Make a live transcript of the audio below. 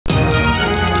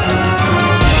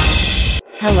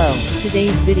Hello, today's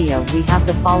video we have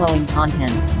the following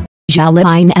content. Zhao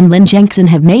Liying and Gengxin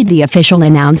have made the official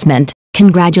announcement.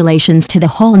 Congratulations to the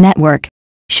whole network.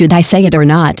 Should I say it or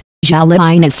not, Zhao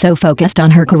Liying is so focused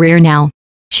on her career now.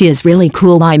 She is really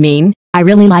cool. I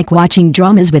really like watching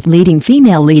dramas with leading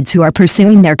female leads who are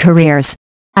pursuing their careers.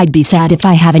 I'd be sad if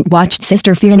I haven't watched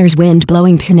Sister Fierner's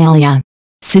Wind-Blowing Penelia.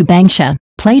 Su Bangsha,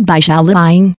 played by Zhao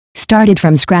Liying, started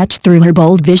from scratch through her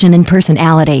bold vision and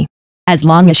personality. As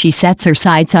long as she sets her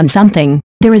sights on something,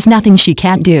 there is nothing she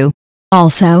can't do.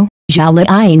 Also, Zhao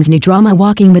Liying's new drama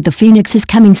Walking with the Phoenix is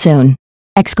coming soon!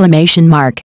 Zhao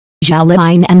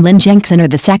Liying and Gengxin are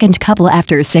the second couple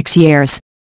after 6 years.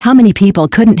 How many people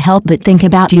couldn't help but think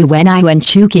about you when I went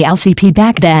Chuki LCP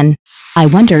back then? I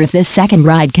wonder if this second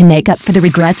ride can make up for the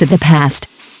regrets of the past.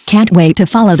 Can't wait to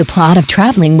follow the plot of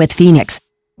Traveling with Phoenix.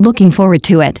 Looking forward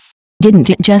to it.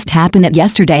 Didn't it just happen that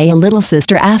yesterday a little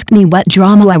sister asked me what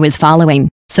drama I was following,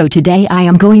 so today I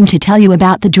am going to tell you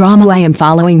about the drama I am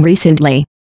following recently.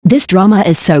 This drama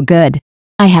is so good.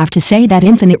 I have to say that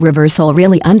Infinite Reversal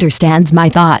really understands my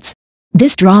thoughts.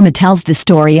 This drama tells the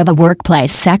story of a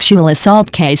workplace sexual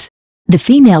assault case. The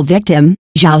female victim,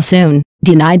 Zhao Sun,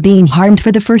 denied being harmed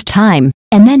for the first time,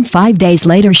 and then 5 days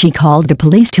later she called the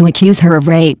police to accuse her of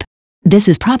rape. This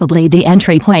is probably the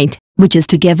entry point, which is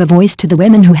to give a voice to the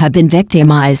women who have been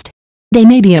victimized. They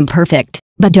may be imperfect,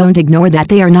 but don't ignore that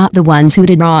they are not the ones who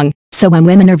did wrong, so when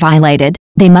women are violated,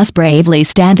 they must bravely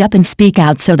stand up and speak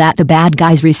out so that the bad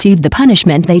guys receive the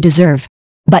punishment they deserve.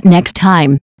 But next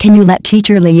time, can you let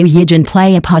teacher Liu Yijin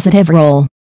play a positive role?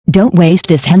 Don't waste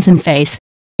this handsome face.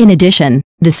 In addition,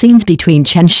 the scenes between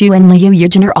Chen Shu and Liu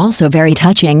Yijin are also very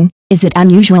touching. Is it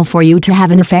unusual for you to have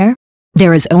an affair?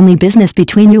 There is only business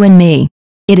between you and me.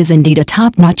 It is indeed a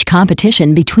top-notch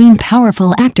competition between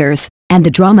powerful actors, and the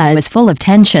drama is full of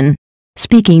tension.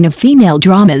 Speaking of female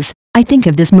dramas, I think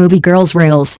of this movie Girls'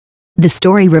 Rules. The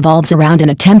story revolves around an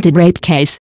attempted rape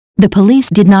case. The police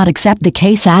did not accept the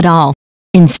case at all.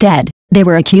 Instead, they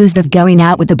were accused of going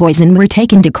out with the boys and were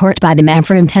taken to court by the man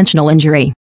for intentional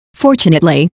injury.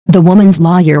 Fortunately, the woman's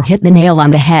lawyer hit the nail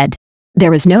on the head.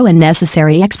 There is no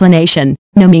unnecessary explanation.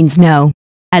 No means no.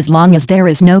 As long as there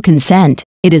is no consent,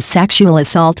 it is sexual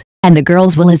assault, and the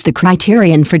girl's will is the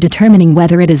criterion for determining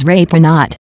whether it is rape or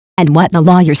not. And what the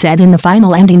lawyer said in the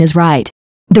final ending is right.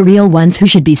 The real ones who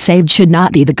should be saved should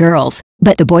not be the girls,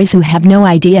 but the boys who have no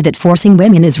idea that forcing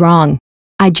women is wrong.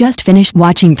 I just finished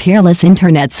watching Peerless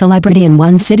Internet Celebrity in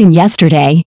one sitting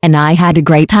yesterday, and I had a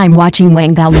great time watching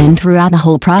Wang Gaolin throughout the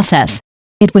whole process.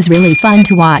 It was really fun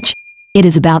to watch. It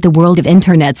is about the world of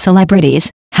internet celebrities,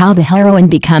 how the heroine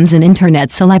becomes an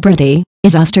internet celebrity,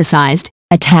 is ostracized,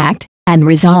 attacked, and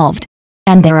resolved.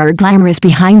 And there are glamorous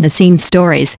behind-the-scenes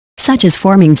stories, such as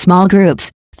forming small groups,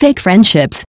 fake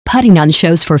friendships, putting on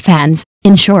shows for fans.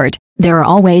 In short, there are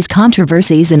always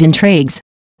controversies and intrigues.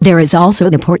 There is also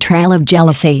the portrayal of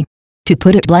jealousy. To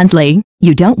put it bluntly,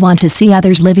 you don't want to see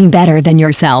others living better than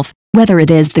yourself, whether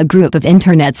it is the group of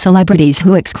internet celebrities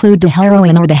who exclude the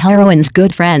heroine or the heroine's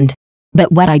good friend.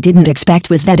 But what I didn't expect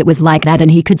was that it was like that and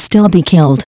he could still be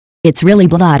killed. It's really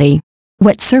bloody.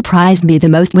 What surprised me the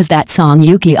most was that Song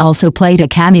Yuki also played a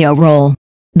cameo role.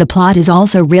 The plot is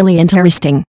also really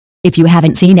interesting. If you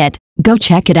haven't seen it, go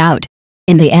check it out.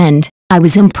 In the end, I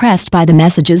was impressed by the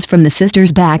messages from the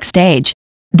sisters backstage.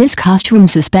 This costume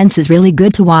suspense is really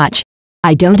good to watch.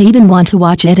 I don't even want to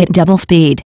watch it at double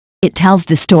speed. It tells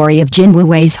the story of Jin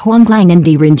Wuwei's Huanglang and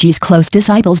Di Renji's close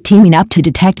disciples teaming up to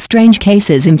detect strange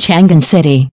cases in Chang'an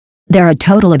City. There are a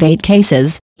total of 8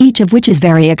 cases, each of which is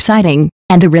very exciting,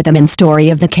 and the rhythm and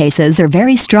story of the cases are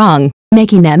very strong,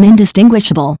 making them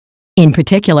indistinguishable. In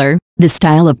particular, the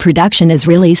style of production is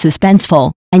really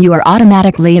suspenseful, and you are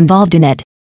automatically involved in it.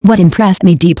 What impressed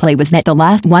me deeply was that the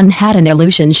last one had an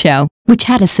illusion show, which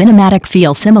had a cinematic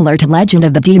feel similar to Legend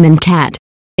of the Demon Cat.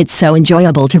 It's so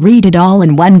enjoyable to read it all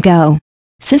in one go.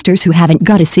 Sisters who haven't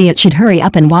got to see it should hurry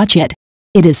up and watch it.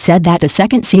 It is said that the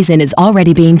second season is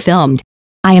already being filmed.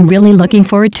 I am really looking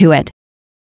forward to it.